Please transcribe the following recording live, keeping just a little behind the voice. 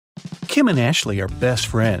Kim and Ashley are best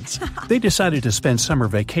friends. They decided to spend summer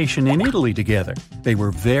vacation in Italy together. They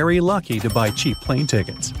were very lucky to buy cheap plane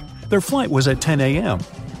tickets. Their flight was at 10 a.m.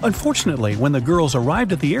 Unfortunately, when the girls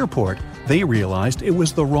arrived at the airport, they realized it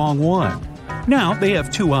was the wrong one. Now they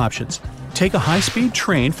have two options. Take a high-speed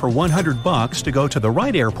train for $100 to go to the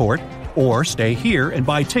right airport, or stay here and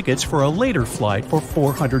buy tickets for a later flight for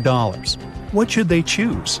 $400. What should they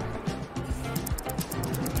choose?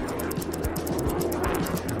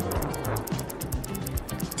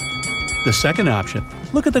 The second option.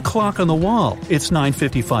 Look at the clock on the wall. It's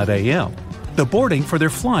 9:55 a.m. The boarding for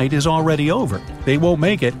their flight is already over. They won't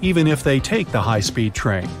make it even if they take the high-speed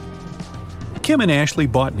train. Kim and Ashley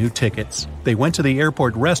bought new tickets. They went to the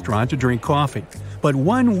airport restaurant to drink coffee. But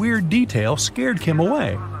one weird detail scared Kim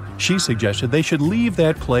away. She suggested they should leave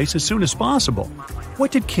that place as soon as possible.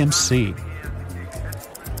 What did Kim see?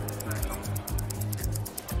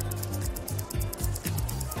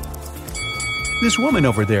 This woman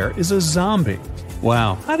over there is a zombie.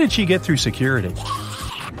 Wow, how did she get through security?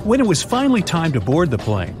 When it was finally time to board the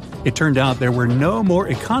plane, it turned out there were no more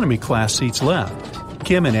economy class seats left.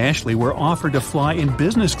 Kim and Ashley were offered to fly in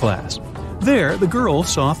business class. There, the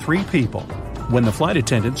girls saw 3 people. When the flight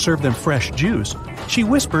attendant served them fresh juice, she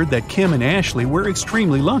whispered that Kim and Ashley were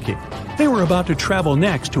extremely lucky. They were about to travel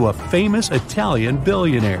next to a famous Italian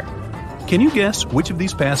billionaire. Can you guess which of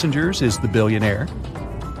these passengers is the billionaire?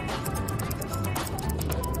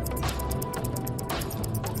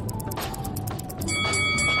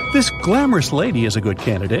 This glamorous lady is a good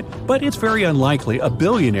candidate, but it's very unlikely a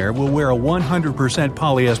billionaire will wear a 100%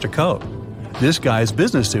 polyester coat. This guy's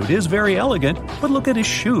business suit is very elegant, but look at his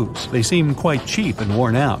shoes. They seem quite cheap and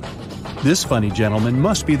worn out. This funny gentleman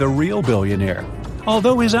must be the real billionaire.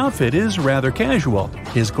 Although his outfit is rather casual,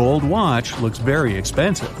 his gold watch looks very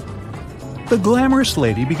expensive. The glamorous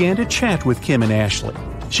lady began to chat with Kim and Ashley.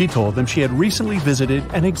 She told them she had recently visited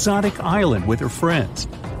an exotic island with her friends.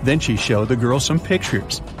 Then she showed the girls some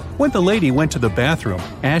pictures. When the lady went to the bathroom,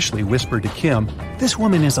 Ashley whispered to Kim, "This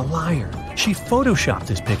woman is a liar. She photoshopped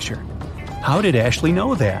this picture." How did Ashley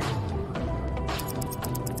know that?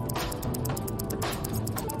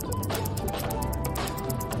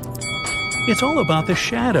 It's all about the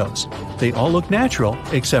shadows. They all look natural,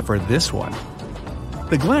 except for this one.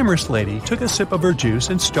 The glamorous lady took a sip of her juice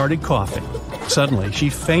and started coughing. Suddenly, she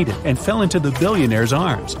fainted and fell into the billionaire's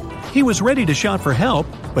arms. He was ready to shout for help,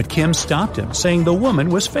 but Kim stopped him, saying the woman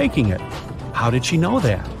was faking it. How did she know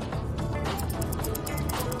that?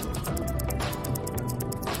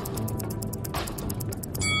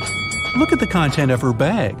 Look at the content of her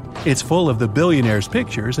bag. It's full of the billionaire's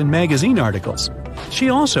pictures and magazine articles. She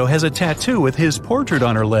also has a tattoo with his portrait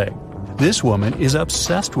on her leg. This woman is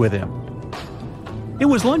obsessed with him. It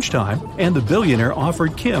was lunchtime, and the billionaire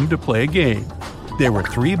offered Kim to play a game. There were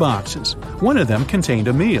 3 boxes. One of them contained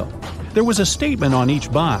a meal. There was a statement on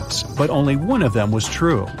each box, but only one of them was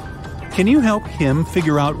true. Can you help him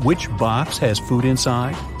figure out which box has food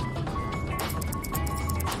inside?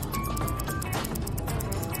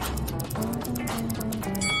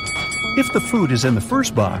 If the food is in the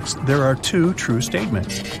first box, there are 2 true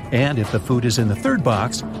statements. And if the food is in the third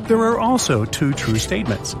box, there are also 2 true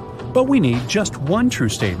statements. But we need just 1 true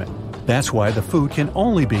statement. That's why the food can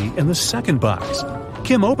only be in the second box.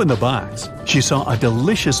 Kim opened the box. She saw a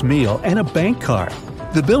delicious meal and a bank card.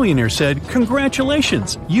 The billionaire said,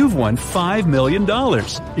 "Congratulations, you've won $5 million.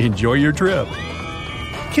 Enjoy your trip."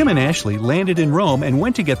 Kim and Ashley landed in Rome and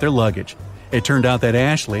went to get their luggage. It turned out that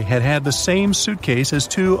Ashley had had the same suitcase as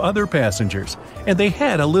 2 other passengers, and they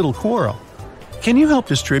had a little quarrel. Can you help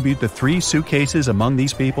distribute the 3 suitcases among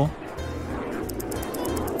these people?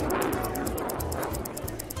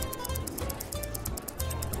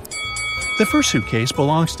 The first suitcase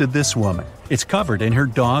belongs to this woman. It's covered in her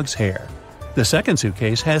dog's hair. The second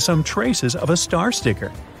suitcase has some traces of a star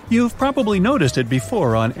sticker. You've probably noticed it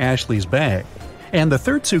before on Ashley's bag. And the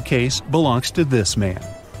third suitcase belongs to this man.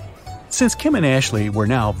 Since Kim and Ashley were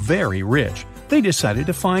now very rich, they decided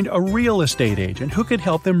to find a real estate agent who could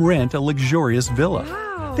help them rent a luxurious villa.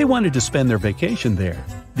 Wow. They wanted to spend their vacation there.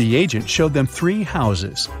 The agent showed them 3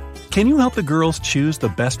 houses. Can you help the girls choose the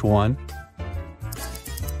best one?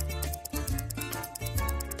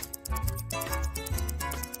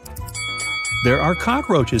 There are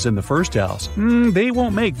cockroaches in the first house. They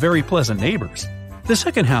won't make very pleasant neighbors. The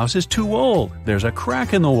second house is too old. There's a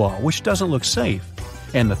crack in the wall which doesn't look safe.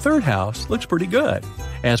 And the third house looks pretty good.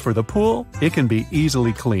 As for the pool, it can be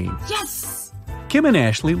easily cleaned. Yes! Kim and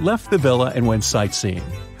Ashley left the villa and went sightseeing.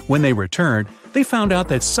 When they returned, they found out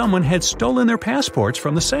that someone had stolen their passports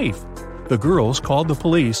from the safe. The girls called the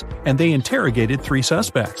police and they interrogated 3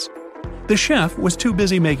 suspects. The chef was too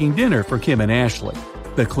busy making dinner for Kim and Ashley.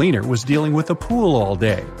 The cleaner was dealing with the pool all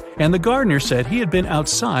day, and the gardener said he had been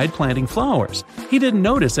outside planting flowers. He didn't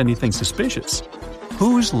notice anything suspicious.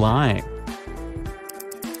 Who's lying?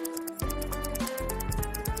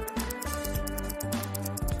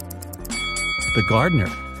 The gardener.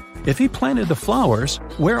 If he planted the flowers,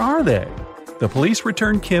 where are they? The police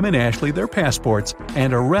returned Kim and Ashley their passports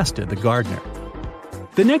and arrested the gardener.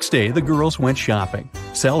 The next day, the girls went shopping.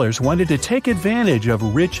 Sellers wanted to take advantage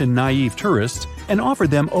of rich and naive tourists and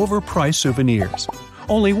offered them overpriced souvenirs.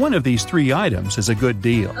 Only one of these three items is a good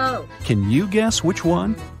deal. Oh. Can you guess which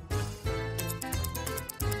one?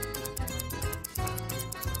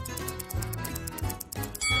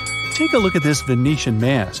 Take a look at this Venetian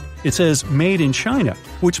mask. It says "Made in China,"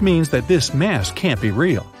 which means that this mask can't be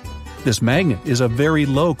real. This magnet is of very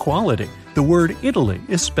low quality. The word Italy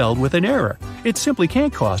is spelled with an error. It simply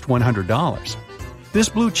can't cost $100. This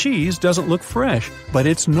blue cheese doesn't look fresh, but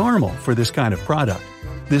it's normal for this kind of product.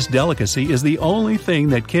 This delicacy is the only thing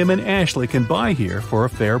that Kim and Ashley can buy here for a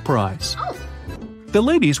fair price. Oh. The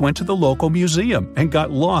ladies went to the local museum and got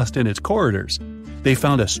lost in its corridors. They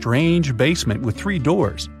found a strange basement with 3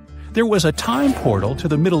 doors. There was a time portal to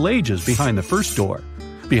the Middle Ages behind the first door.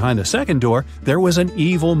 Behind the second door, there was an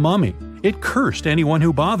evil mummy. It cursed anyone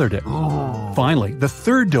who bothered it. Oh. Finally, the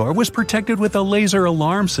third door was protected with a laser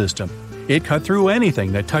alarm system. It cut through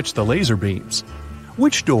anything that touched the laser beams.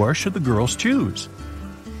 Which door should the girls choose?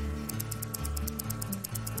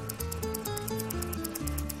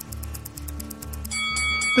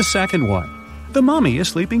 The second one. The mummy is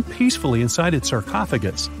sleeping peacefully inside its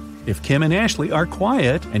sarcophagus. If Kim and Ashley are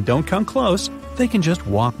quiet and don't come close, they can just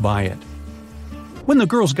walk by it. When the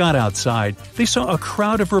girls got outside, they saw a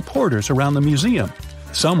crowd of reporters around the museum.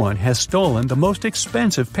 Someone has stolen the most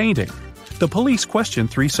expensive painting. The police questioned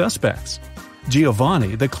 3 suspects.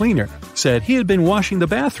 Giovanni, the cleaner, said he had been washing the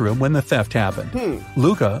bathroom when the theft happened.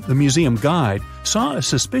 Luca, the museum guide, saw a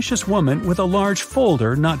suspicious woman with a large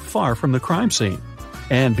folder not far from the crime scene.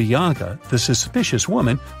 And Bianca, the suspicious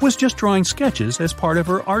woman, was just drawing sketches as part of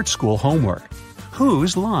her art school homework.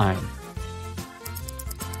 Who's lying?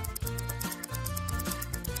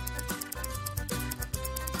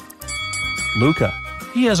 Luca.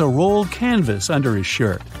 He has a rolled canvas under his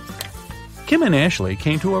shirt. Kim and Ashley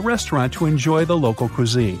came to a restaurant to enjoy the local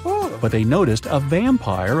cuisine, but they noticed a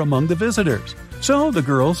vampire among the visitors, so the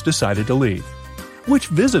girls decided to leave. Which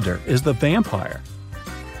visitor is the vampire?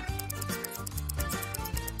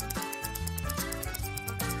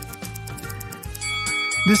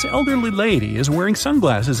 This elderly lady is wearing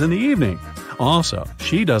sunglasses in the evening. Also,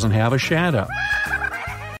 she doesn't have a shadow.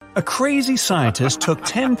 A crazy scientist took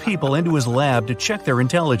 10 people into his lab to check their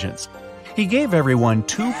intelligence. He gave everyone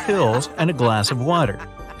 2 pills and a glass of water.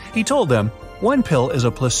 He told them, one pill is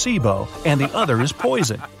a placebo and the other is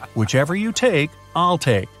poison. Whichever you take, I'll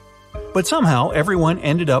take. But somehow everyone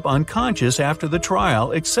ended up unconscious after the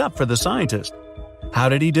trial except for the scientist. How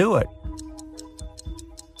did he do it?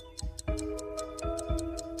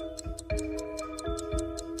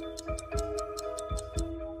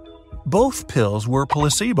 Both pills were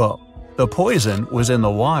placebo. The poison was in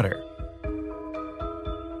the water.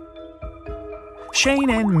 Shane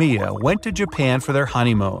and Mia went to Japan for their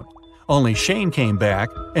honeymoon. Only Shane came back,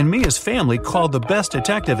 and Mia's family called the best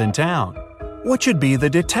detective in town. What should be the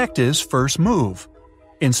detective's first move?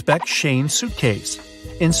 Inspect Shane's suitcase.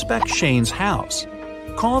 Inspect Shane's house.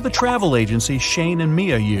 Call the travel agency Shane and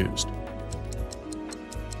Mia used.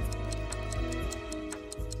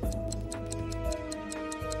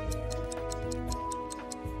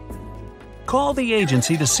 Call the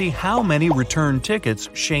agency to see how many return tickets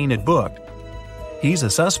Shane had booked. He's a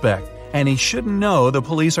suspect, and he shouldn't know the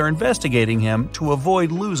police are investigating him to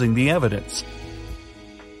avoid losing the evidence.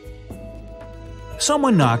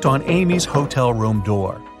 Someone knocked on Amy's hotel room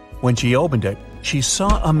door. When she opened it, she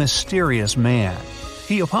saw a mysterious man.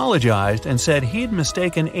 He apologized and said he'd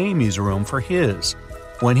mistaken Amy's room for his.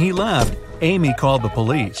 When he left, Amy called the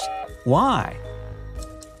police. Why?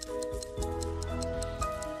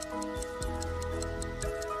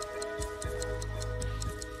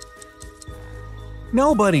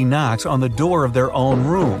 Nobody knocks on the door of their own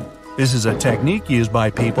room. This is a technique used by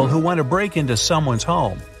people who want to break into someone's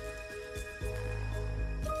home.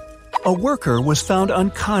 A worker was found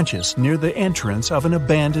unconscious near the entrance of an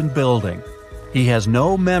abandoned building. He has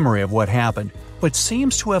no memory of what happened, but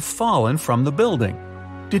seems to have fallen from the building.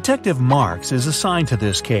 Detective Marks is assigned to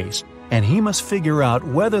this case, and he must figure out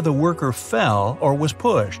whether the worker fell or was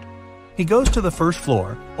pushed. He goes to the first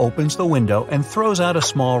floor, opens the window, and throws out a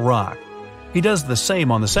small rock. He does the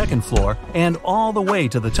same on the second floor and all the way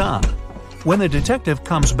to the top. When the detective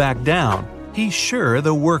comes back down, he's sure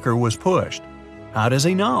the worker was pushed. How does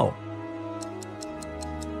he know?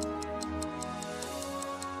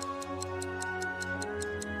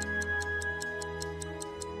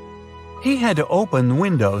 He had to open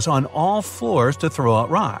windows on all floors to throw out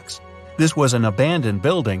rocks. This was an abandoned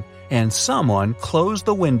building, and someone closed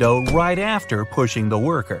the window right after pushing the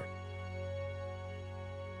worker.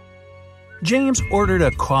 James ordered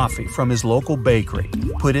a coffee from his local bakery,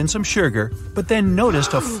 put in some sugar, but then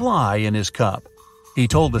noticed a fly in his cup. He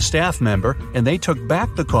told the staff member, and they took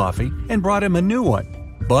back the coffee and brought him a new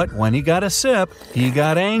one. But when he got a sip, he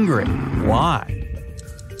got angry. Why?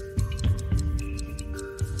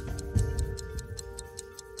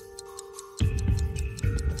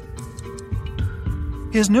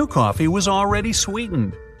 His new coffee was already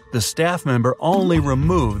sweetened. The staff member only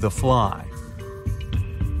removed the fly.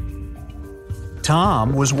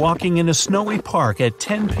 Tom was walking in a snowy park at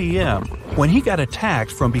 10 p.m. when he got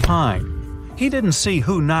attacked from behind. He didn't see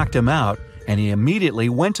who knocked him out, and he immediately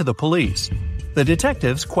went to the police. The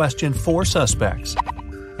detectives questioned 4 suspects.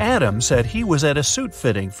 Adam said he was at a suit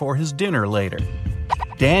fitting for his dinner later.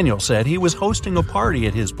 Daniel said he was hosting a party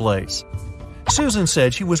at his place. Susan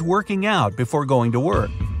said she was working out before going to work.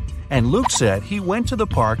 And Luke said he went to the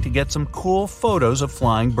park to get some cool photos of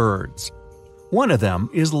flying birds. One of them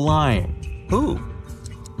is lying. Who?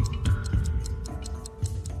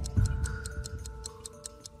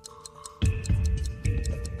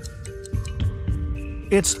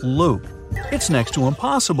 It's Luke. It's next to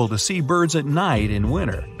impossible to see birds at night in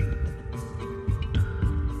winter.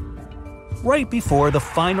 Right before the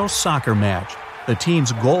final soccer match, the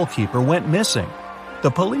team's goalkeeper went missing.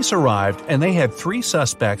 The police arrived and they had 3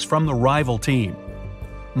 suspects from the rival team.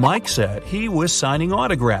 Mike said he was signing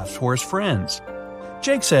autographs for his friends.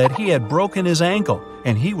 Jake said he had broken his ankle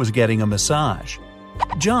and he was getting a massage.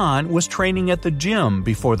 John was training at the gym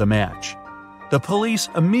before the match. The police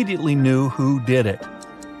immediately knew who did it.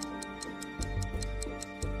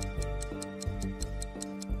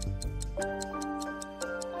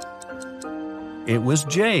 It was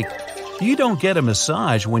Jake. You don't get a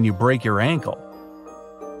massage when you break your ankle.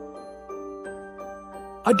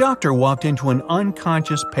 A doctor walked into an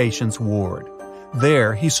unconscious patient's ward.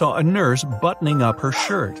 There, he saw a nurse buttoning up her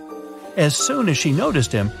shirt. As soon as she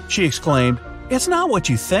noticed him, she exclaimed, "It's not what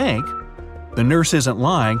you think." The nurse isn't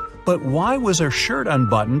lying, but why was her shirt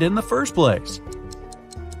unbuttoned in the first place?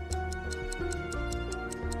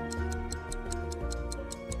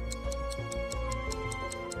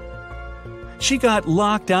 She got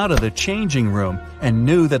locked out of the changing room and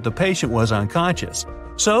knew that the patient was unconscious,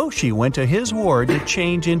 so she went to his ward to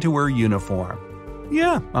change into her uniform.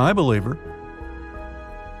 Yeah, I believe her.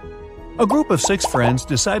 A group of 6 friends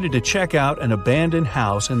decided to check out an abandoned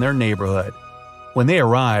house in their neighborhood. When they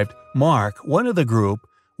arrived, Mark, one of the group,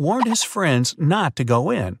 warned his friends not to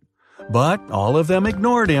go in. But all of them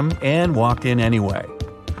ignored him and walked in anyway.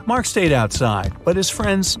 Mark stayed outside, but his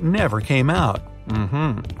friends never came out.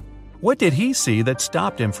 What did he see that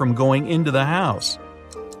stopped him from going into the house?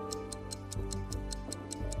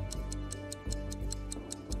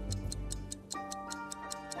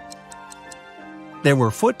 There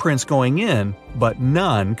were footprints going in, but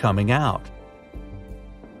none coming out.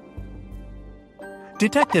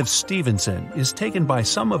 Detective Stevenson is taken by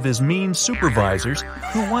some of his mean supervisors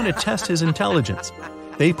who want to test his intelligence.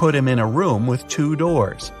 They put him in a room with 2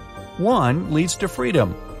 doors. One leads to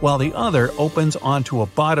freedom, while the other opens onto a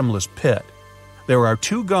bottomless pit. There are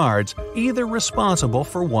 2 guards, either responsible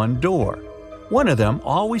for one door. One of them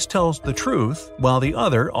always tells the truth, while the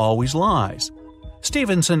other always lies.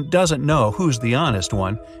 Stevenson doesn't know who's the honest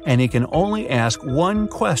one, and he can only ask one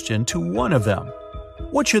question to one of them.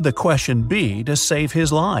 What should the question be to save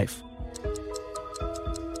his life?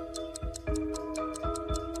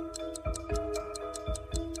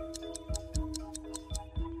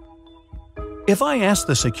 If I ask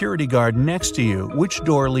the security guard next to you which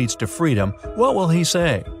door leads to freedom, what will he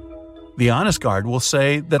say? The honest guard will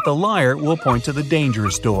say that the liar will point to the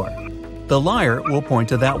dangerous door. The liar will point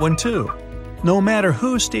to that one too. No matter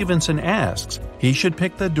who Stevenson asks, he should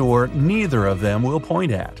pick the door neither of them will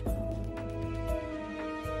point at.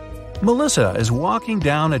 Melissa is walking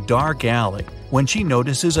down a dark alley when she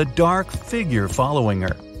notices a dark figure following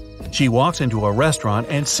her. She walks into a restaurant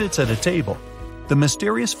and sits at a table. The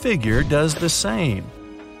mysterious figure does the same.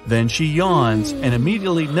 Then she yawns and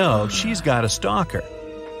immediately knows she's got a stalker.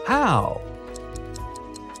 How?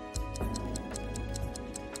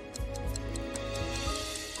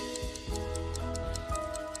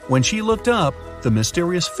 When she looked up, the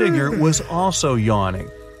mysterious figure was also yawning.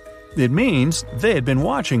 It means they had been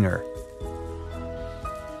watching her.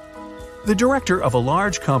 The director of a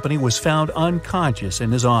large company was found unconscious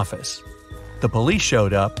in his office. The police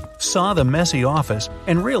showed up, saw the messy office,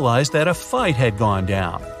 and realized that a fight had gone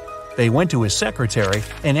down. They went to his secretary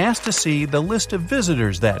and asked to see the list of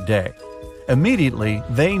visitors that day. Immediately,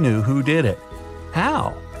 they knew who did it.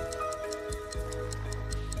 How?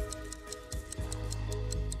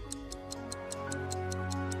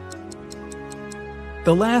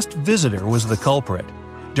 The last visitor was the culprit.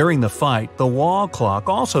 During the fight, the wall clock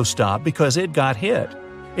also stopped because it got hit.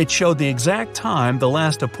 It showed the exact time the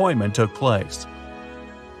last appointment took place.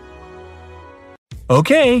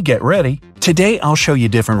 Okay, get ready. Today I'll show you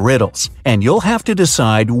different riddles, and you'll have to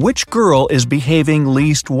decide which girl is behaving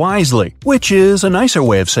least wisely, which is a nicer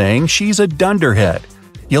way of saying she's a dunderhead.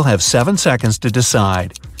 You'll have 7 seconds to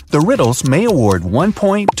decide. The riddles may award 1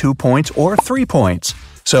 point, 2 points, or 3 points.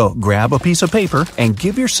 So grab a piece of paper and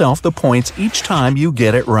give yourself the points each time you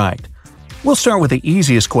get it right. We'll start with the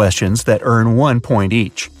easiest questions that earn 1 point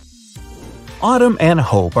each. Autumn and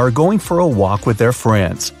Hope are going for a walk with their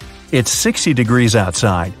friends. It's 60 degrees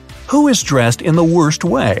outside. Who is dressed in the worst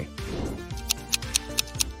way?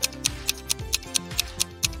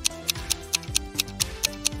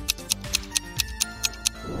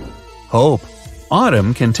 Hope.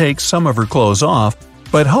 Autumn can take some of her clothes off,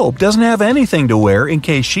 but Hope doesn't have anything to wear in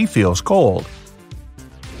case she feels cold.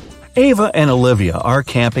 Ava and Olivia are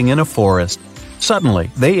camping in a forest.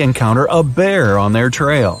 Suddenly, they encounter a bear on their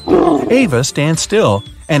trail. Ava stands still,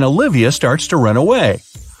 and Olivia starts to run away.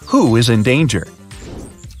 Who is in danger?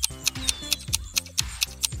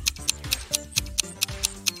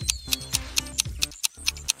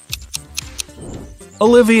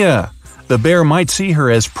 Olivia. The bear might see her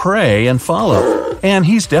as prey and follow, and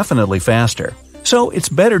he's definitely faster. So it's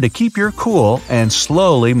better to keep your cool and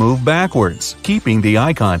slowly move backwards, keeping the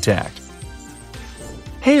eye contact.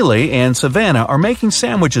 Haley and Savannah are making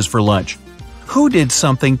sandwiches for lunch. Who did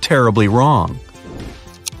something terribly wrong?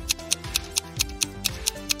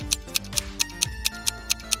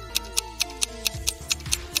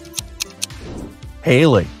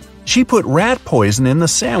 Haley. She put rat poison in the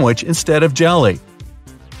sandwich instead of jelly.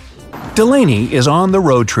 Delaney is on the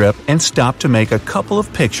road trip and stopped to make a couple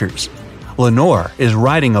of pictures. Lenore is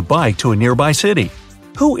riding a bike to a nearby city.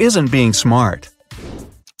 Who isn't being smart?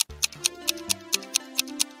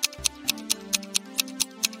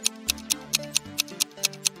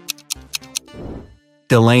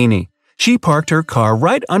 Delaney. She parked her car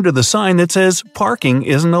right under the sign that says parking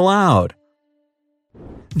isn't allowed.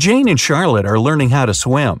 Jane and Charlotte are learning how to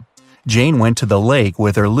swim. Jane went to the lake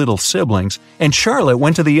with her little siblings, and Charlotte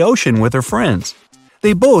went to the ocean with her friends.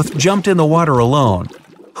 They both jumped in the water alone.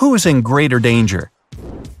 Who is in greater danger?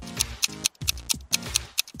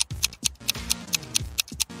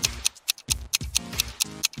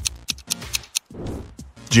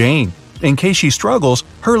 Jane. In case she struggles,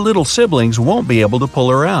 her little siblings won't be able to pull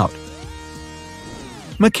her out.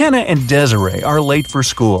 McKenna and Desiree are late for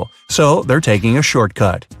school, so they're taking a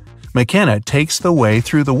shortcut. McKenna takes the way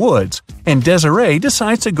through the woods, and Desiree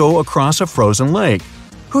decides to go across a frozen lake.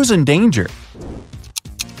 Who's in danger?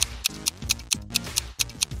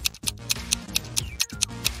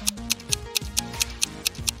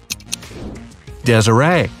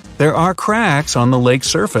 Desiree. There are cracks on the lake's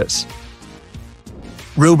surface.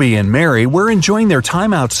 Ruby and Mary were enjoying their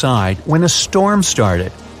time outside when a storm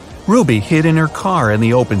started. Ruby hid in her car in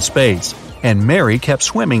the open space, and Mary kept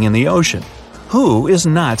swimming in the ocean. Who is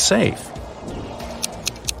not safe?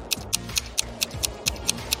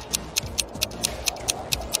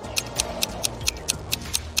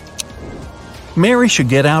 Mary should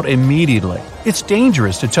get out immediately. It's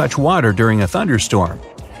dangerous to touch water during a thunderstorm.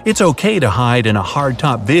 It's okay to hide in a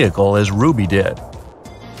hardtop vehicle as Ruby did.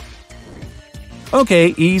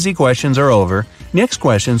 Okay, easy questions are over. Next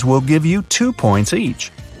questions will give you 2 points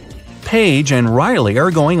each. Paige and Riley are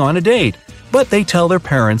going on a date, but they tell their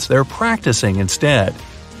parents they're practicing instead.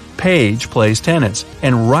 Paige plays tennis,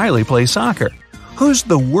 and Riley plays soccer. Who's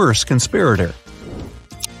the worst conspirator?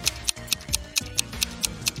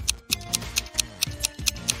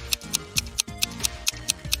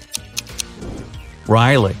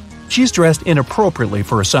 Riley. She's dressed inappropriately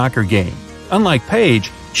for a soccer game. Unlike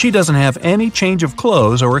Paige, she doesn't have any change of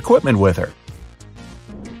clothes or equipment with her.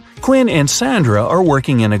 Quinn and Sandra are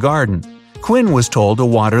working in a garden. Quinn was told to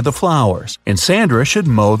water the flowers, and Sandra should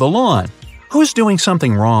mow the lawn. Who's doing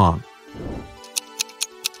something wrong?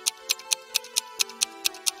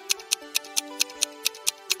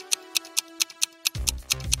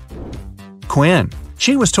 Quinn.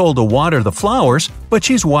 She was told to water the flowers, but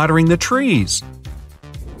she's watering the trees.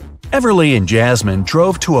 Everly and Jasmine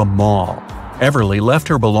drove to a mall. Everly left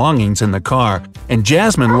her belongings in the car, and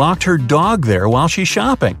Jasmine locked her dog there while she's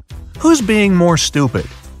shopping. Who's being more stupid?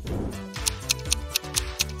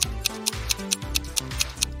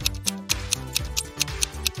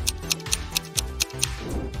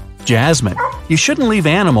 Jasmine, you shouldn't leave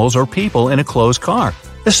animals or people in a closed car,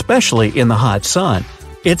 especially in the hot sun.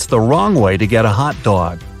 It's the wrong way to get a hot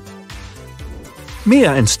dog.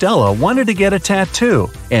 Mia and Stella wanted to get a tattoo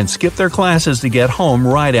and skip their classes to get home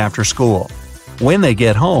right after school. When they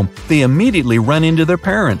get home, they immediately run into their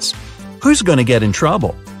parents. Who's going to get in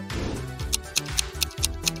trouble?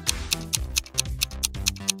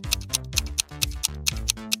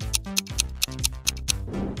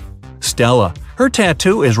 Stella. Her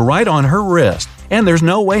tattoo is right on her wrist, and there's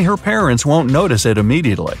no way her parents won't notice it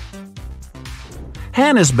immediately.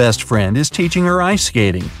 Hannah's best friend is teaching her ice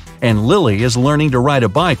skating, and Lily is learning to ride a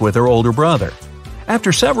bike with her older brother.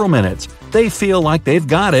 After several minutes, they feel like they've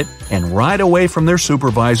got it and ride away from their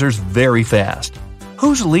supervisors very fast.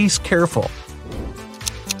 Who's least careful?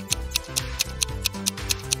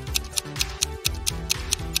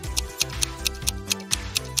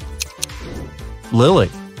 Lily.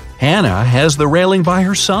 Hannah has the railing by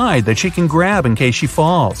her side that she can grab in case she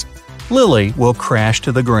falls. Lily will crash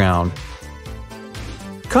to the ground.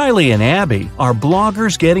 Kylie and Abby are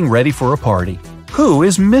bloggers getting ready for a party. Who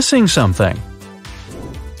is missing something?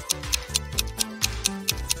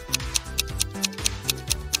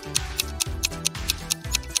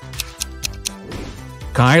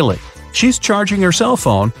 Kylie. She's charging her cell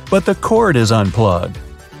phone, but the cord is unplugged.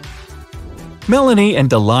 Melanie and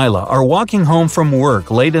Delilah are walking home from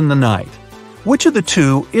work late in the night. Which of the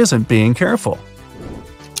two isn't being careful?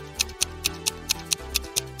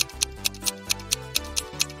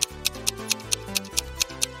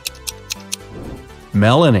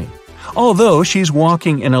 Melanie. Although she's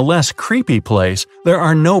walking in a less creepy place, there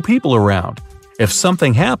are no people around. If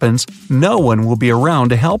something happens, no one will be around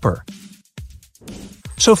to help her.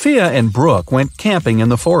 Sophia and Brooke went camping in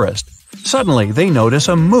the forest. Suddenly, they notice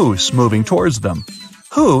a moose moving towards them.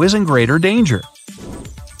 Who is in greater danger?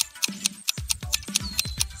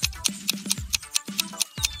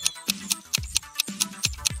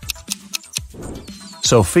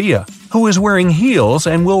 Sophia, who is wearing heels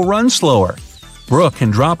and will run slower. Brooke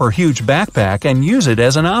can drop her huge backpack and use it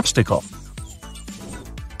as an obstacle.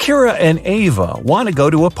 Kira and Ava want to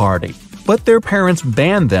go to a party, but their parents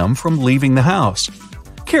banned them from leaving the house.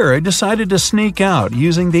 Kira decided to sneak out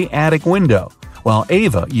using the attic window, while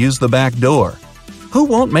Ava used the back door. Who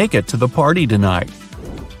won't make it to the party tonight?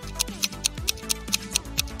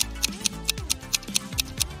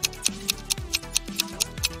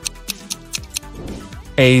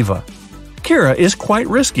 Ava. Kira is quite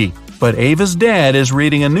risky, but Ava's dad is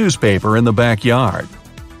reading a newspaper in the backyard.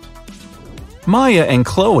 Maya and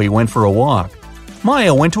Chloe went for a walk.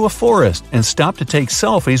 Maya went to a forest and stopped to take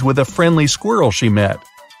selfies with a friendly squirrel she met.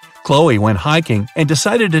 Chloe went hiking and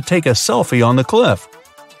decided to take a selfie on the cliff.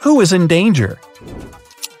 Who is in danger?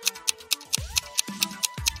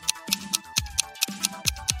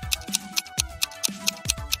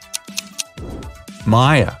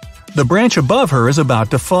 Maya. The branch above her is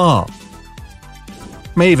about to fall.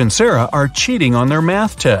 Maeve and Sarah are cheating on their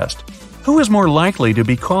math test. Who is more likely to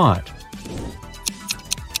be caught?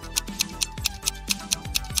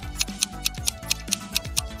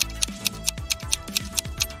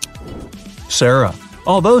 Sarah.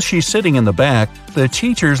 Although she's sitting in the back, the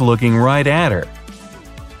teacher's looking right at her.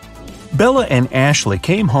 Bella and Ashley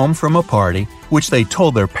came home from a party which they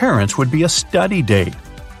told their parents would be a study date.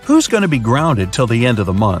 Who's going to be grounded till the end of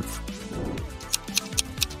the month?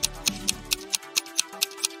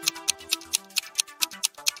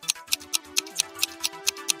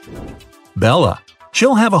 Bella.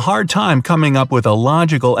 She'll have a hard time coming up with a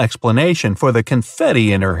logical explanation for the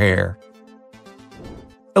confetti in her hair.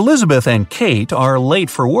 Elizabeth and Kate are late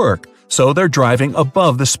for work, so they're driving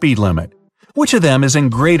above the speed limit. Which of them is in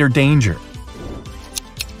greater danger?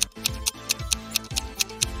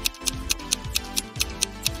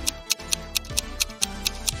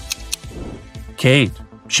 Kate.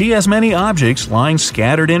 She has many objects lying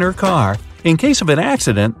scattered in her car. In case of an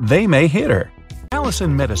accident, they may hit her.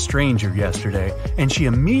 Allison met a stranger yesterday, and she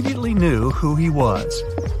immediately knew who he was.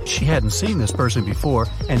 She hadn't seen this person before,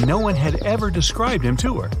 and no one had ever described him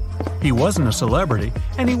to her. He wasn't a celebrity,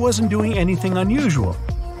 and he wasn't doing anything unusual.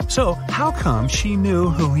 So, how come she knew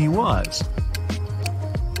who he was?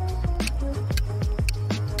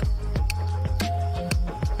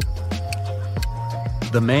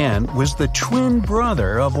 The man was the twin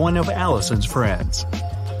brother of one of Allison's friends.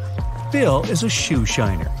 Bill is a shoe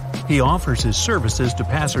shiner. He offers his services to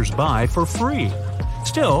passers-by for free.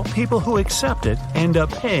 Still, people who accept it end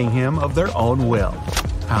up paying him of their own will.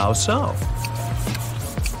 How so?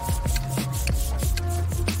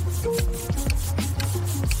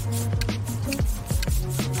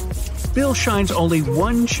 Bill shines only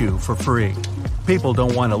one shoe for free. People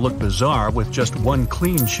don't want to look bizarre with just one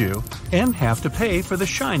clean shoe and have to pay for the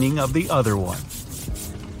shining of the other one.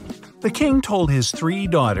 The king told his 3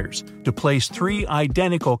 daughters to place 3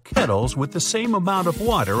 identical kettles with the same amount of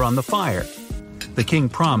water on the fire. The king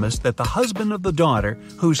promised that the husband of the daughter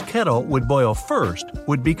whose kettle would boil first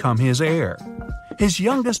would become his heir. His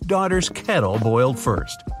youngest daughter's kettle boiled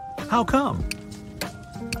first. How come?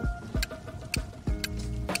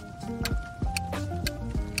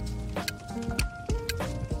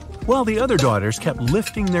 While the other daughters kept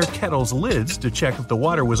lifting their kettle's lids to check if the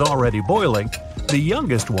water was already boiling, the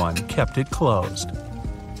youngest one kept it closed.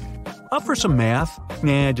 Up for some math?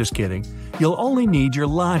 Nah, just kidding. You'll only need your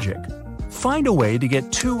logic. Find a way to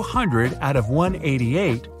get 200 out of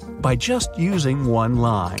 188 by just using one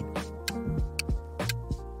line.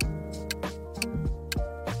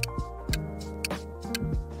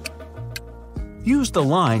 Use the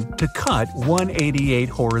line to cut 188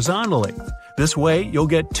 horizontally. This way, you'll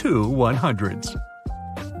get 2 100s.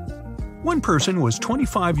 One person was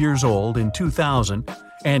 25 years old in 2000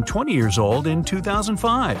 and 20 years old in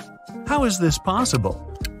 2005. How is this possible?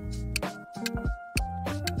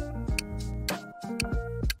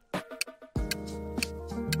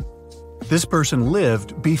 This person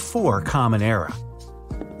lived before Common Era.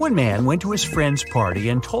 One man went to his friend's party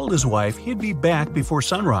and told his wife he'd be back before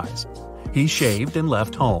sunrise. He shaved and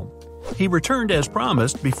left home. He returned as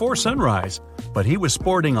promised before sunrise, but he was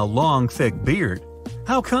sporting a long, thick beard.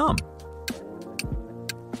 How come?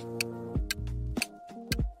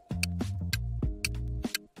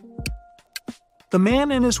 The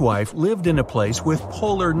man and his wife lived in a place with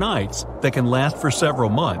polar nights that can last for several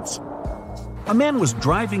months. A man was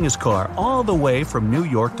driving his car all the way from New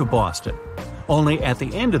York to Boston. Only at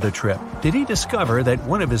the end of the trip did he discover that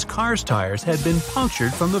one of his car's tires had been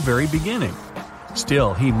punctured from the very beginning.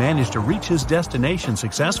 Still, he managed to reach his destination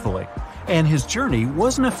successfully, and his journey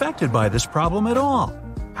wasn't affected by this problem at all.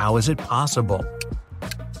 How is it possible?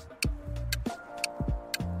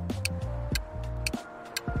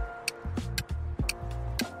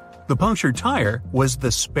 The punctured tire was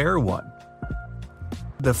the spare one.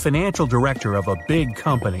 The financial director of a big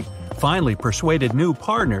company finally persuaded new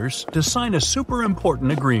partners to sign a super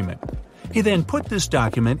important agreement. He then put this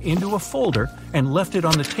document into a folder and left it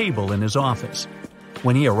on the table in his office.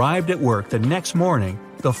 When he arrived at work the next morning,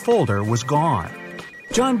 the folder was gone.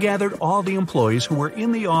 John gathered all the employees who were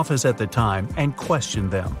in the office at the time and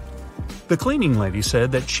questioned them. The cleaning lady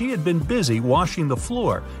said that she had been busy washing the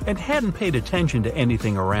floor and hadn't paid attention to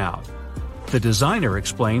anything around. The designer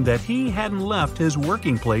explained that he hadn't left his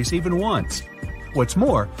working place even once. What's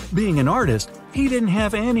more, being an artist, he didn't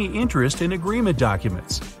have any interest in agreement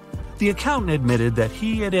documents. The accountant admitted that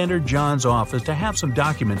he had entered John's office to have some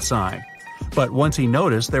documents signed. But once he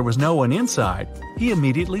noticed there was no one inside, he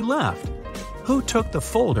immediately left. Who took the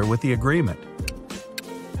folder with the agreement?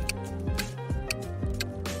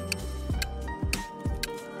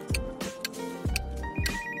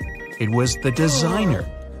 It was the designer.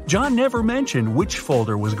 John never mentioned which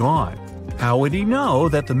folder was gone. How would he know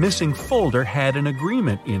that the missing folder had an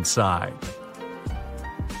agreement inside?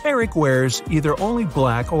 Eric wears either only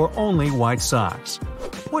black or only white socks.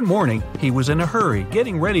 One morning, he was in a hurry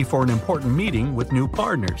getting ready for an important meeting with new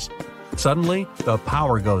partners. Suddenly, the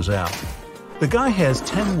power goes out. The guy has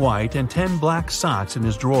 10 white and 10 black socks in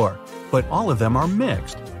his drawer, but all of them are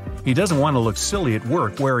mixed. He doesn't want to look silly at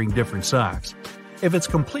work wearing different socks. If it's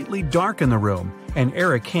completely dark in the room and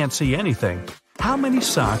Eric can't see anything, how many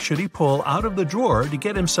socks should he pull out of the drawer to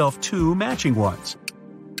get himself 2 matching ones?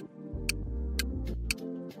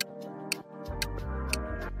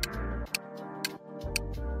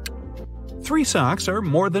 Three socks are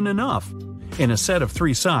more than enough. In a set of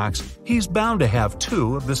 3 socks, he's bound to have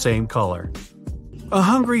 2 of the same color. A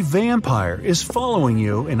hungry vampire is following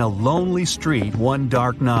you in a lonely street one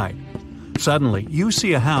dark night. Suddenly, you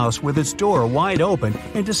see a house with its door wide open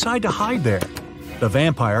and decide to hide there. The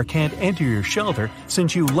vampire can't enter your shelter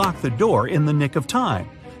since you locked the door in the nick of time,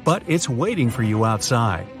 but it's waiting for you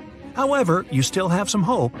outside. However, you still have some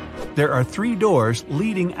hope. There are 3 doors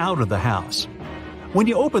leading out of the house. When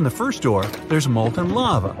you open the first door, there's molten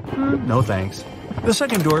lava. No thanks. The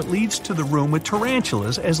second door leads to the room with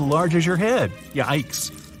tarantulas as large as your head.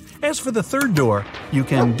 Yikes. As for the third door, you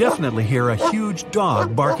can definitely hear a huge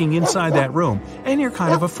dog barking inside that room, and you're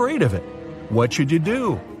kind of afraid of it. What should you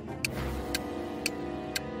do?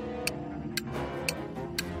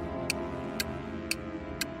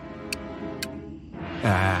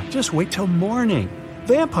 just wait till morning.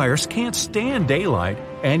 Vampires can't stand daylight,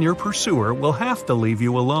 and your pursuer will have to leave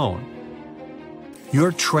you alone.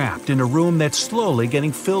 You're trapped in a room that's slowly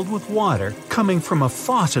getting filled with water coming from a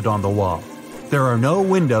faucet on the wall. There are no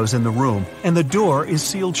windows in the room, and the door is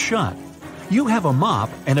sealed shut. You have a mop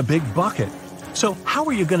and a big bucket. So how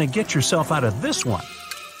are you going to get yourself out of this one?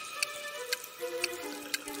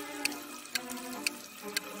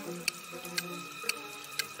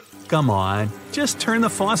 Come on, just turn the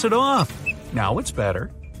faucet off. Now it's better.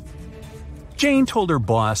 Jane told her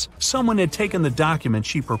boss someone had taken the document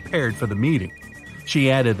she prepared for the meeting. She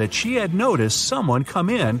added that she had noticed someone come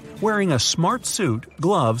in wearing a smart suit,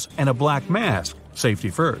 gloves, and a black mask, safety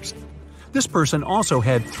first. This person also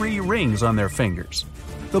had 3 rings on their fingers.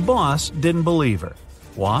 The boss didn't believe her.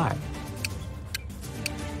 Why?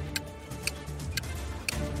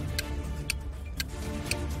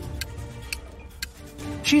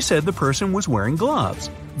 She said the person was wearing gloves.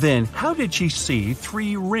 Then how did she see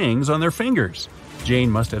 3 rings on their fingers? Jane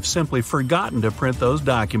must have simply forgotten to print those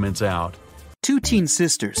documents out. 2 teen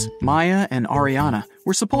sisters, Maya and Ariana,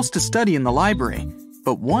 were supposed to study in the library,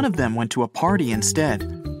 but one of them went to a party instead.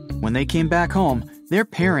 When they came back home, their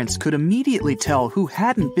parents could immediately tell who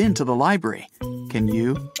hadn't been to the library. Can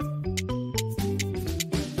you?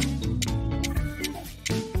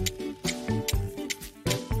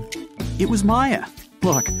 It was Maya.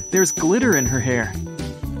 Look, there's glitter in her hair.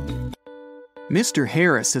 Mr.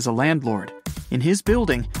 Harris is a landlord. In his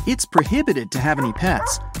building, it's prohibited to have any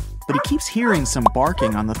pets, but he keeps hearing some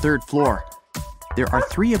barking on the 3rd floor. There are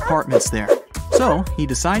 3 apartments there, so he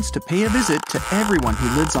decides to pay a visit to everyone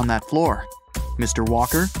who lives on that floor. Mr.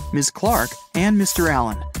 Walker, Ms. Clark, and Mr.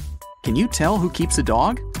 Allen. Can you tell who keeps a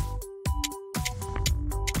dog?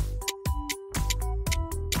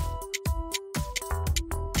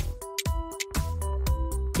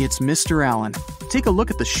 It's Mr. Allen. Take a look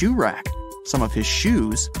at the shoe rack. Some of his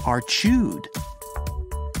shoes are chewed.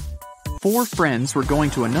 4 friends were going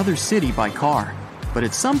to another city by car, but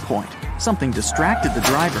at some point, something distracted the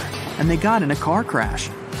driver, and they got in a car crash.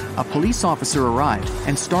 A police officer arrived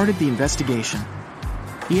and started the investigation.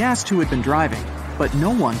 He asked who had been driving, but no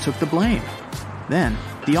one took the blame. Then,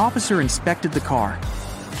 the officer inspected the car.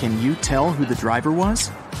 Can you tell who the driver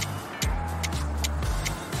was?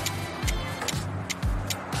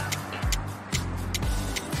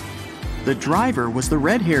 The driver was the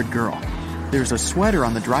red-haired girl. There's a sweater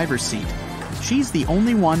on the driver's seat. She's the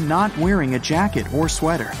only one not wearing a jacket or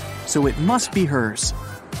sweater, so it must be hers.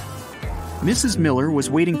 Mrs. Miller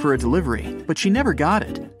was waiting for a delivery, but she never got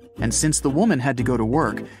it. And since the woman had to go to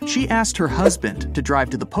work, she asked her husband to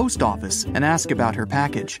drive to the post office and ask about her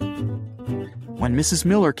package. When Mrs.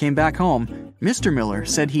 Miller came back home, Mr. Miller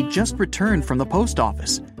said he'd just returned from the post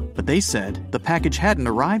office, but they said the package hadn't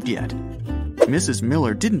arrived yet. Mrs.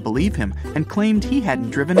 Miller didn't believe him and claimed he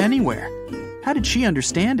hadn't driven anywhere. How did she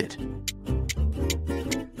understand it?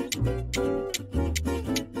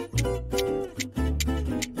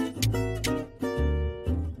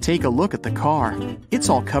 Take a look at the car. It's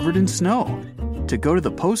all covered in snow. To go to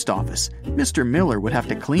the post office, Mr. Miller would have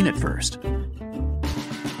to clean it first.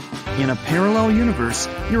 In a parallel universe,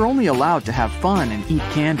 you're only allowed to have fun and eat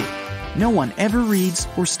candy. No one ever reads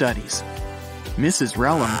or studies. Mrs.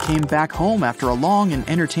 Relham came back home after a long and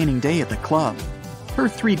entertaining day at the club. Her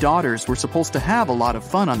 3 daughters were supposed to have a lot of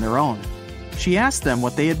fun on their own. She asked them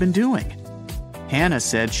what they had been doing. Hannah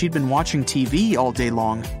said she'd been watching TV all day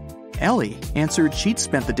long. Ellie answered she'd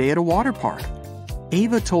spent the day at a water park.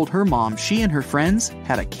 Ava told her mom she and her friends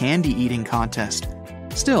had a candy-eating contest.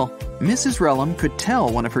 Still, Mrs. Relham could tell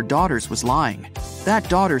one of her daughters was lying. That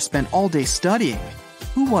daughter spent all day studying.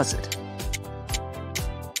 Who was it?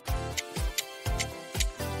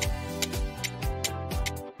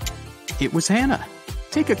 It was Hannah.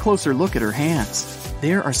 Take a closer look at her hands.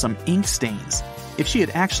 There are some ink stains. If she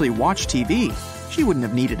had actually watched TV, she wouldn't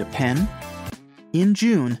have needed a pen. In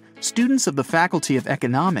June, students of the Faculty of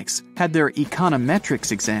Economics had their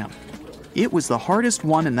econometrics exam. It was the hardest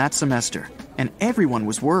one in that semester, and everyone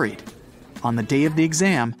was worried. On the day of the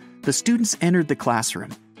exam, the students entered the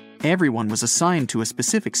classroom. Everyone was assigned to a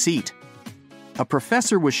specific seat. A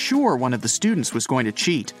professor was sure one of the students was going to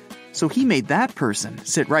cheat, so he made that person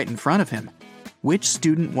sit right in front of him. Which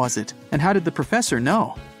student was it, and how did the professor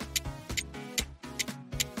know?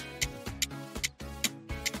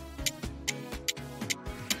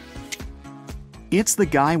 It's the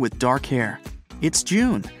guy with dark hair. It's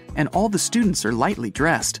June, and all the students are lightly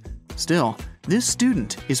dressed. Still, this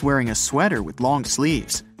student is wearing a sweater with long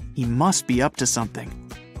sleeves. He must be up to something.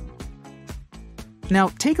 Now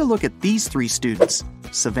take a look at these 3 students,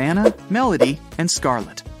 Savannah, Melody, and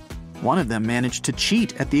Scarlett. One of them managed to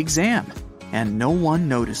cheat at the exam, and no one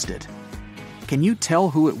noticed it. Can you tell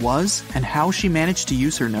who it was and how she managed to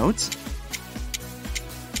use her notes?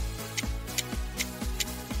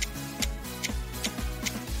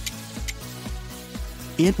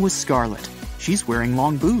 It was Scarlett. She's wearing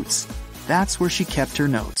long boots. That's where she kept her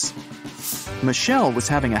notes. Michelle was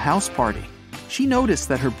having a house party. She noticed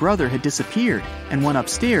that her brother had disappeared and went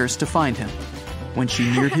upstairs to find him. When she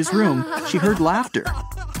neared his room, she heard laughter.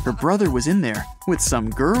 Her brother was in there with some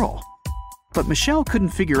girl. But Michelle couldn't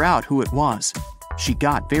figure out who it was. She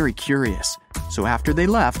got very curious. So after they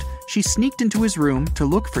left, she sneaked into his room to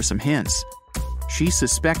look for some hints. She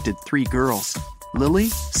suspected 3 girls: Lily,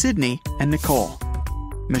 Sydney, and Nicole.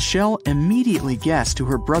 Michelle immediately guessed who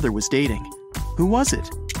her brother was dating. Who was it?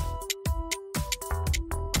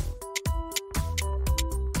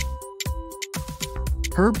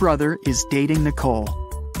 Her brother is dating Nicole.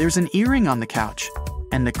 There's an earring on the couch,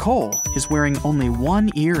 and Nicole is wearing only one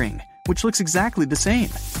earring, which looks exactly the same.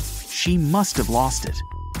 She must have lost it.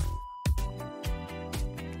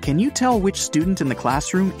 Can you tell which student in the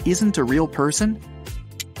classroom isn't a real person?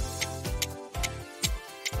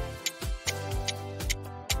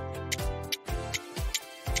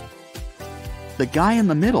 The guy in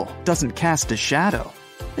the middle doesn't cast a shadow.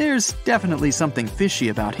 There's definitely something fishy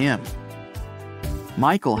about him.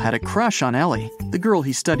 Michael had a crush on Ellie, the girl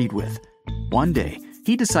he studied with. One day,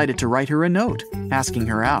 he decided to write her a note, asking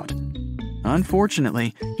her out.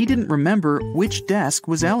 Unfortunately, he didn't remember which desk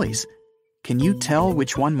was Ellie's. Can you tell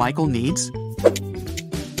which one Michael needs?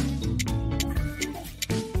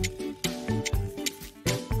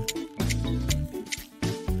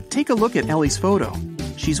 Take a look at Ellie's photo.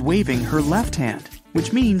 She's waving her left hand,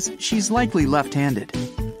 which means she's likely left-handed.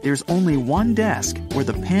 There's only one desk where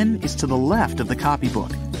the pen is to the left of the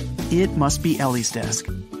copybook. It must be Ellie's desk.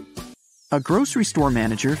 A grocery store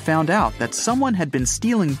manager found out that someone had been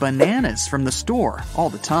stealing bananas from the store all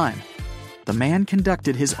the time. The man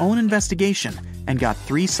conducted his own investigation and got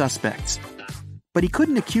 3 suspects. But he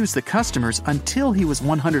couldn't accuse the customers until he was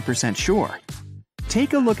 100% sure.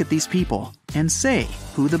 Take a look at these people and say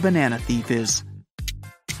who the banana thief is.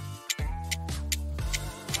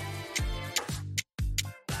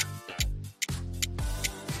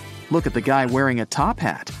 Look at the guy wearing a top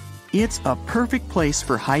hat. It's a perfect place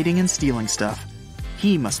for hiding and stealing stuff.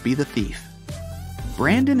 He must be the thief.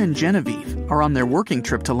 Brandon and Genevieve are on their working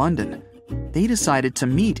trip to London. They decided to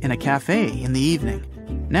meet in a cafe in the evening.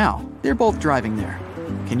 Now, they're both driving there.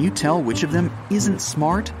 Can you tell which of them isn't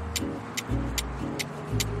smart?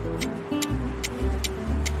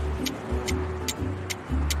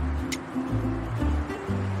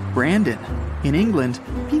 Brandon. In England,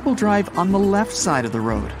 people drive on the left side of the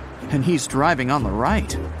road, and he's driving on the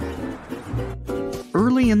right.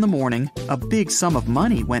 Early in the morning, a big sum of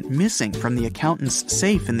money went missing from the accountant's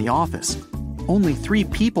safe in the office. Only 3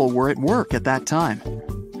 people were at work at that time.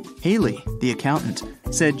 Haley, the accountant,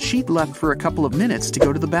 said she'd left for a couple of minutes to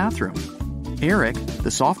go to the bathroom. Eric,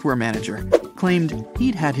 the software manager, claimed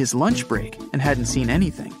he'd had his lunch break and hadn't seen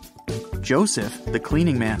anything. Joseph, the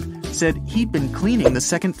cleaning man, said he'd been cleaning the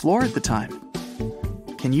 2nd floor at the time.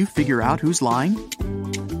 Can you figure out who's lying?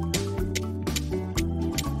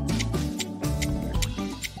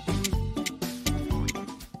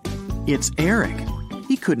 It's Eric.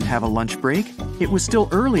 He couldn't have a lunch break. It was still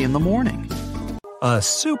early in the morning. A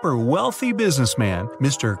super wealthy businessman,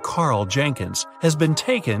 Mr. Carl Jenkins, has been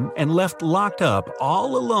taken and left locked up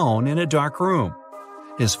all alone in a dark room.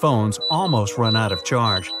 His phone's almost run out of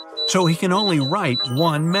charge, so he can only write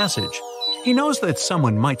one message. He knows that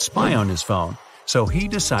someone might spy on his phone, so he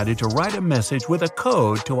decided to write a message with a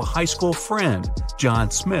code to a high school friend,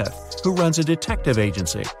 John Smith, who runs a detective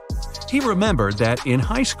agency. He remembered that in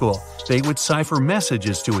high school, they would cipher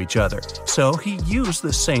messages to each other, so he used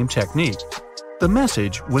the same technique. The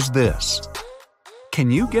message was this.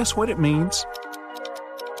 Can you guess what it means?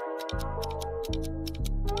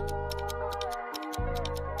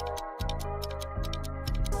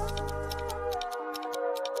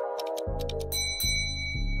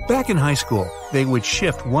 Back in high school, they would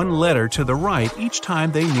shift one letter to the right each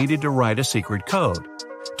time they needed to write a secret code.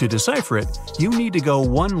 To decipher it, you need to go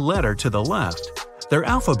one letter to the left. Their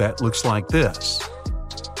alphabet looks like this.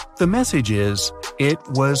 The message is, "It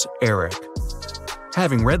was Eric."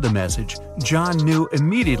 Having read the message, John knew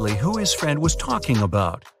immediately who his friend was talking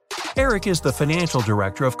about. Eric is the financial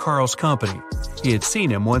director of Carl's company. He had seen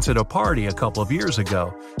him once at a party a couple of years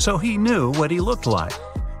ago, so he knew what he looked like.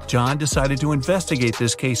 John decided to investigate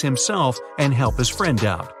this case himself and help his friend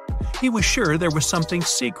out. He was sure there was something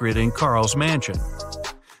secret in Carl's mansion.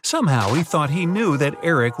 Somehow he thought he knew that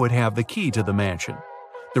Eric would have the key to the mansion.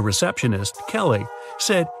 The receptionist, Kelly,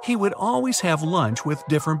 said he would always have lunch with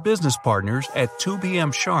different business partners at 2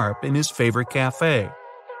 p.m. sharp in his favorite cafe.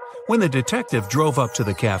 When the detective drove up to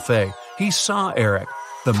the cafe, he saw Eric,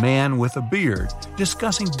 the man with a beard,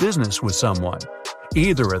 discussing business with someone.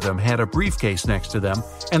 Either of them had a briefcase next to them,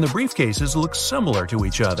 and the briefcases looked similar to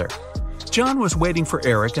each other. John was waiting for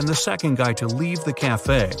Eric and the second guy to leave the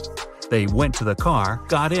cafe. They went to the car,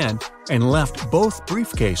 got in, and left both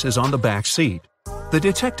briefcases on the back seat. The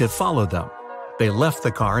detective followed them. They left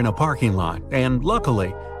the car in a parking lot, and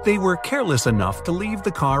luckily, they were careless enough to leave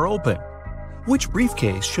the car open. Which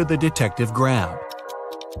briefcase should the detective grab?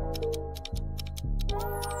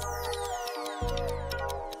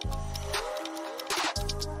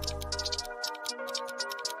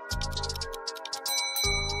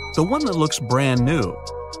 The one that looks brand new.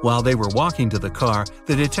 While they were walking to the car,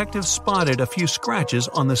 the detective spotted a few scratches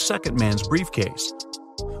on the second man's briefcase.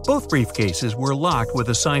 Both briefcases were locked with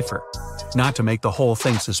a cipher. Not to make the whole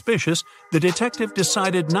thing suspicious, the detective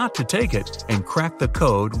decided not to take it and cracked the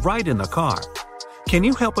code right in the car. Can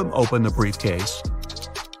you help him open the briefcase?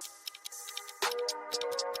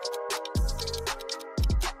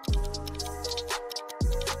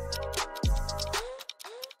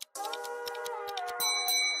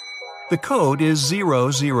 The code is 000.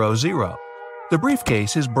 The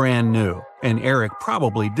briefcase is brand new, and Eric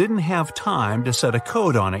probably didn't have time to set a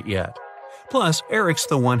code on it yet. Plus, Eric's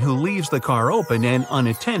the one who leaves the car open and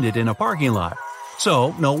unattended in a parking lot,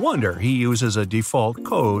 so no wonder he uses a default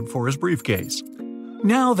code for his briefcase.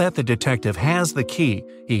 Now that the detective has the key,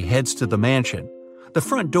 he heads to the mansion. The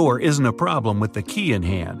front door isn't a problem with the key in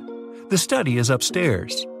hand. The study is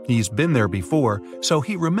upstairs. He's been there before, so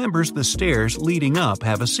he remembers the stairs leading up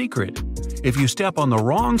have a secret. If you step on the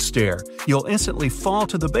wrong stair, you'll instantly fall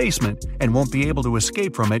to the basement and won't be able to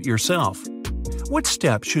escape from it yourself. What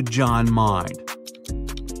step should John mind?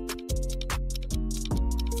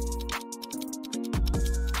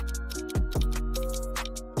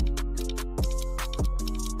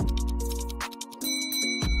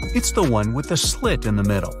 It's the one with the slit in the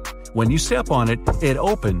middle. When you step on it, it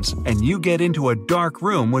opens, and you get into a dark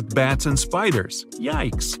room with bats and spiders.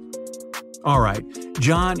 Yikes! Alright,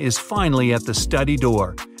 John is finally at the study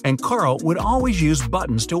door, and Carl would always use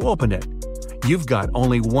buttons to open it. You've got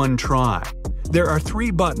only one try. There are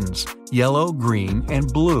 3 buttons, yellow, green, and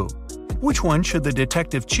blue. Which one should the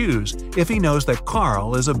detective choose if he knows that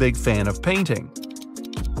Carl is a big fan of painting?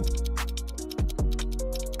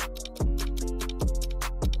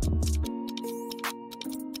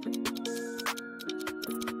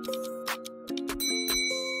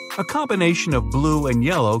 A combination of blue and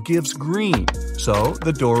yellow gives green, so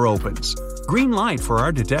the door opens. Green light for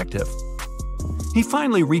our detective. He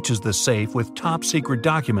finally reaches the safe with top-secret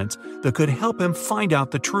documents that could help him find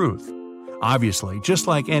out the truth. Obviously, just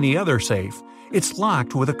like any other safe, it's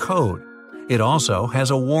locked with a code. It also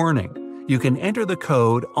has a warning. You can enter the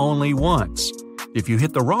code only once. If you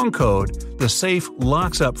hit the wrong code, the safe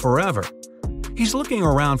locks up forever. He's looking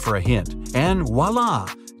around for a hint, and voila!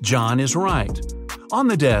 John is right. On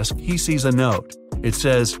the desk, he sees a note. It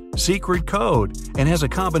says, "Secret code," and has a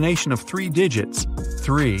combination of 3 digits,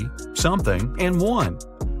 3, something, and 1.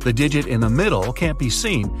 The digit in the middle can't be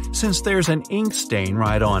seen since there's an ink stain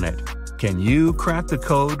right on it. Can you crack the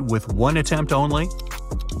code with one attempt only?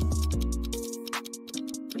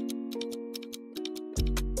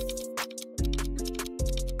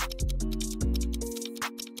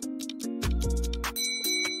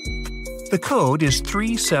 The code is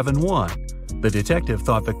 371. The detective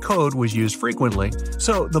thought the code was used frequently,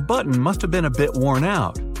 so the button must have been a bit worn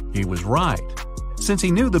out. He was right. Since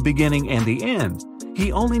he knew the beginning and the end,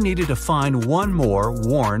 he only needed to find one more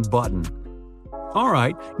worn button.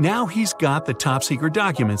 Alright, now he's got the top-secret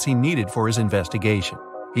documents he needed for his investigation.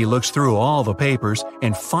 He looks through all the papers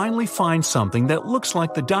and finally finds something that looks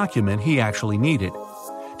like the document he actually needed.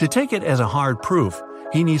 To take it as a hard proof,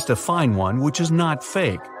 he needs to find one which is not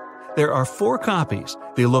fake. There are 4 copies.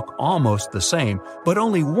 They look almost the same, but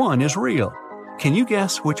only one is real. Can you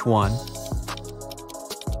guess which one?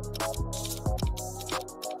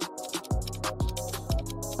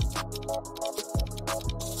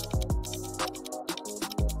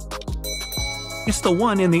 It's the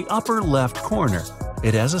one in the upper left corner.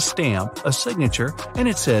 It has a stamp, a signature, and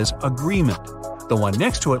it says agreement. The one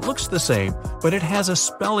next to it looks the same, but it has a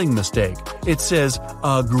spelling mistake. It says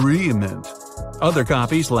agreement. Other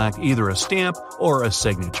copies lack either a stamp or a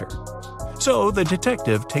signature. So the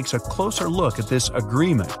detective takes a closer look at this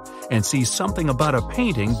agreement and sees something about a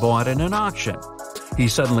painting bought in an auction. He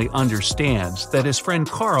suddenly understands that his friend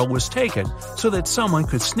Carl was taken so that someone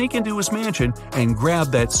could sneak into his mansion and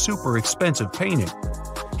grab that super expensive painting.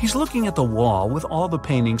 He's looking at the wall with all the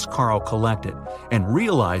paintings Carl collected and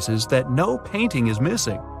realizes that no painting is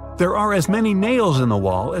missing. There are as many nails in the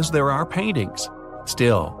wall as there are paintings.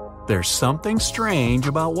 Still, there's something strange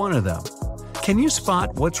about one of them. Can you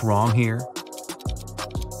spot what's wrong here?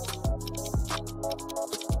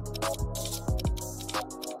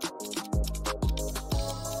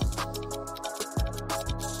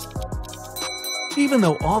 Even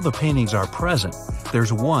though all the paintings are present,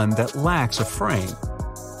 there's one that lacks a frame.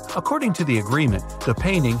 According to the agreement, the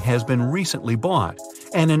painting has been recently bought,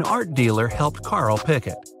 and an art dealer helped Carl pick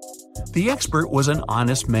it. The expert was an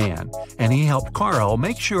honest man, and he helped Carl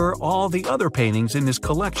make sure all the other paintings in his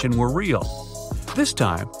collection were real. This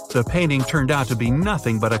time, the painting turned out to be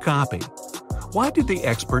nothing but a copy. Why did the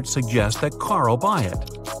expert suggest that Carl buy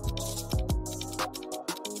it?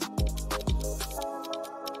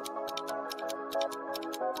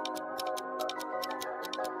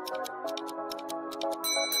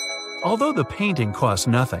 Although the painting cost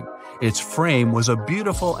nothing, its frame was a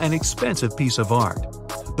beautiful and expensive piece of art.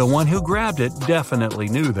 The one who grabbed it definitely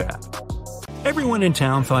knew that. Everyone in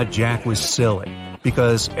town thought Jack was silly,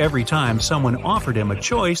 because every time someone offered him a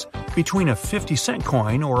choice between a 50-cent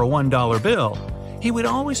coin or a $1 bill, he would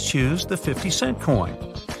always choose the 50-cent coin.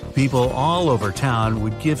 People all over town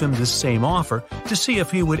would give him the same offer to see if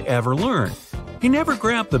he would ever learn. He never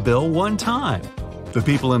grabbed the bill one time. The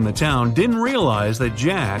people in the town didn't realize that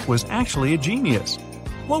Jack was actually a genius.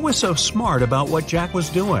 What was so smart about what Jack was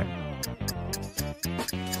doing?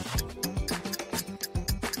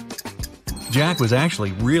 Jack was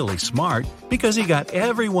actually really smart because he got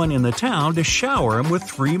everyone in the town to shower him with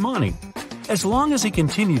free money. As long as he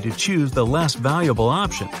continued to choose the less valuable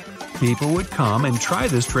option, people would come and try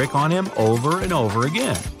this trick on him over and over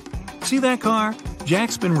again. See that car?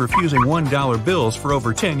 Jack's been refusing $1 bills for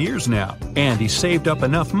over 10 years now, and he saved up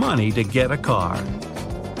enough money to get a car.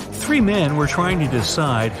 3 men were trying to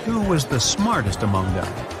decide who was the smartest among them.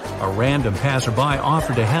 A random passerby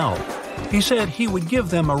offered to help. He said he would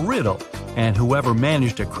give them a riddle, and whoever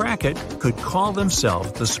managed to crack it could call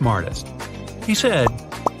themselves the smartest. He said,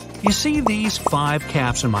 "You see these 5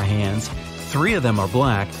 caps in my hands? 3 of them are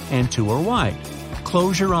black and 2 are white.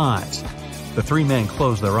 Close your eyes." The 3 men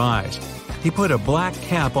closed their eyes. He put a black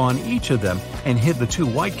cap on each of them and hid the 2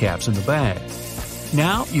 white caps in the bag.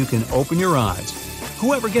 Now you can open your eyes.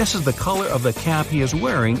 Whoever guesses the color of the cap he is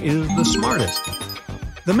wearing is the smartest.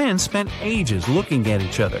 The men spent ages looking at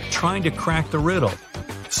each other, trying to crack the riddle.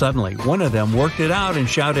 Suddenly, one of them worked it out and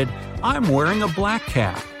shouted, "I'm wearing a black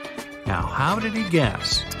cap." Now, how did he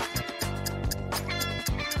guess?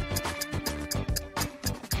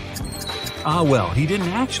 Well, he didn't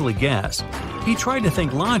actually guess. He tried to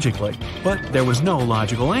think logically, but there was no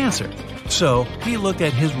logical answer. So, he looked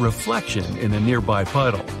at his reflection in a nearby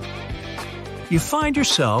puddle. You find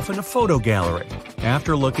yourself in a photo gallery.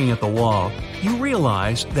 After looking at the wall, you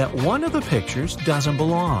realize that one of the pictures doesn't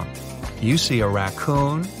belong. You see a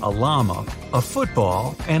raccoon, a llama, a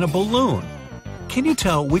football, and a balloon. Can you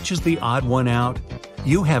tell which is the odd one out?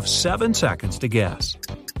 You have 7 seconds to guess.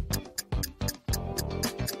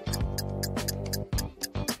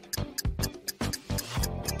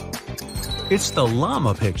 It's the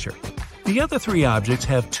llama picture. The other 3 objects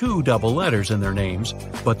have 2 double letters in their names,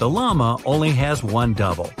 but the llama only has 1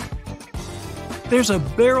 double. There's a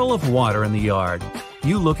barrel of water in the yard.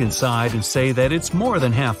 You look inside and say that it's more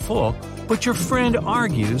than half full, but your friend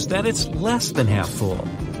argues that it's less than half full.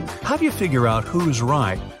 How do you figure out who's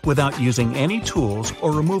right without using any tools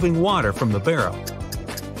or removing water from the barrel?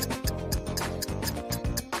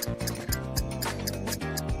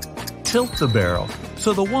 Tilt the barrel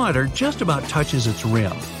so the water just about touches its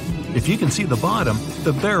rim. If you can see the bottom,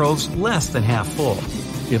 the barrel's less than half full.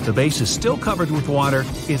 If the base is still covered with water,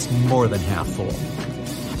 it's more than half full.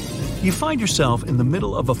 You find yourself in the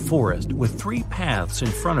middle of a forest with 3 paths in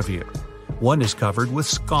front of you. One is covered with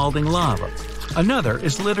scalding lava. Another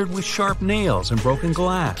is littered with sharp nails and broken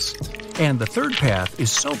glass. And the third path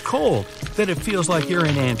is so cold that it feels like you're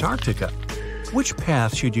in Antarctica. Which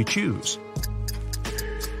path should you choose?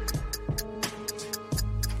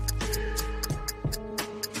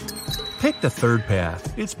 Pick the third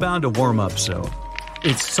path. It's bound to warm up soon.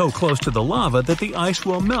 It's so close to the lava that the ice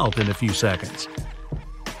will melt in a few seconds.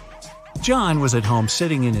 John was at home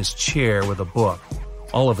sitting in his chair with a book.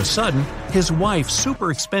 All of a sudden, his wife's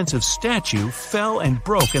super expensive statue fell and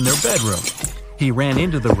broke in their bedroom. He ran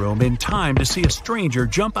into the room in time to see a stranger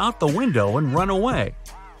jump out the window and run away.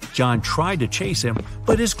 John tried to chase him,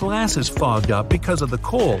 but his glasses fogged up because of the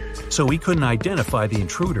cold, so he couldn't identify the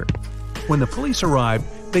intruder. When the police arrived,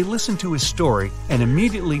 they listened to his story and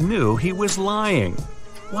immediately knew he was lying.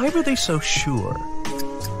 Why were they so sure?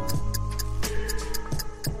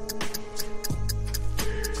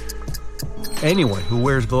 Anyone who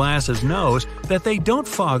wears glasses knows that they don't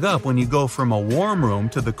fog up when you go from a warm room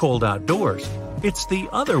to the cold outdoors. It's the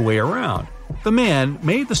other way around. The man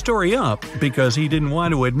made the story up because he didn't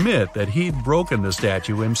want to admit that he'd broken the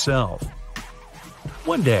statue himself.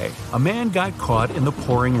 One day, a man got caught in the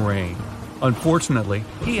pouring rain. Unfortunately,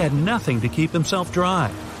 he had nothing to keep himself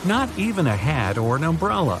dry, not even a hat or an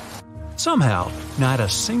umbrella. Somehow, not a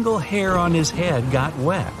single hair on his head got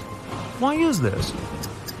wet. Why is this?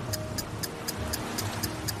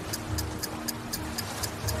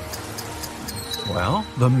 Well,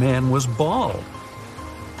 the man was bald.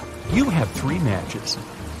 You have 3 matches.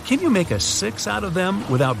 Can you make a 6 out of them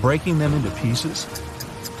without breaking them into pieces?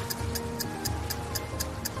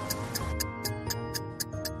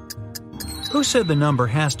 Who said the number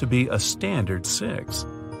has to be a standard 6?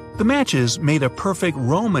 The matches made a perfect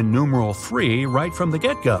Roman numeral 3 right from the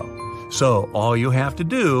get-go. So all you have to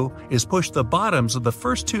do is push the bottoms of the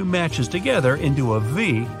first 2 matches together into a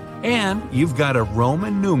V, and you've got a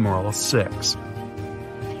Roman numeral 6.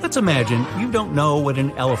 Let's imagine you don't know what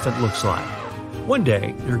an elephant looks like. One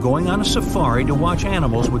day, you're going on a safari to watch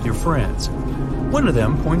animals with your friends. One of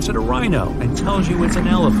them points at a rhino and tells you it's an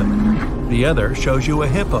elephant. The other shows you a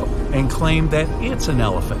hippo and claims that it's an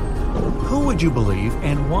elephant. Who would you believe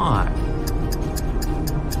and why?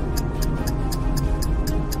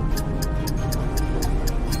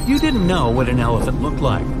 You didn't know what an elephant looked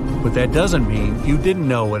like, but that doesn't mean you didn't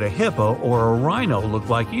know what a hippo or a rhino looked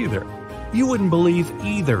like either. You wouldn't believe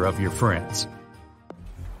either of your friends.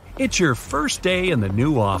 It's your first day in the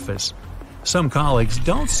new office. Some colleagues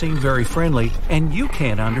don't seem very friendly, and you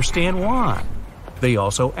can't understand why. They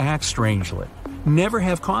also act strangely, never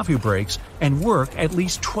have coffee breaks, and work at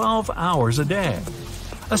least 12 hours a day.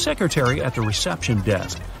 A secretary at the reception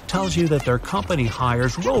desk tells you that their company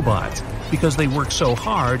hires robots because they work so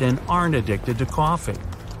hard and aren't addicted to coffee.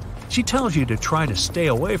 She tells you to try to stay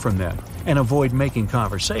away from them and avoid making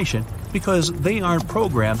conversation because they aren't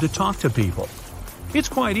programmed to talk to people. It's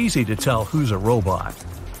quite easy to tell who's a robot.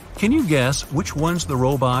 Can you guess which one's the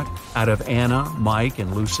robot out of Anna, Mike,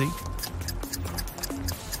 and Lucy?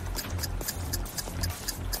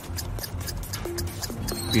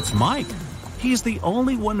 It's Mike. He's the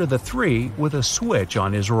only one of the 3 with a switch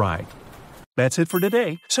on his right. That's it for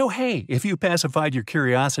today. So hey, if you pacified your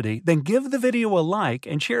curiosity, then give the video a like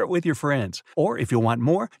and share it with your friends. Or if you want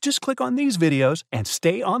more, just click on these videos and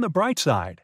stay on the bright side.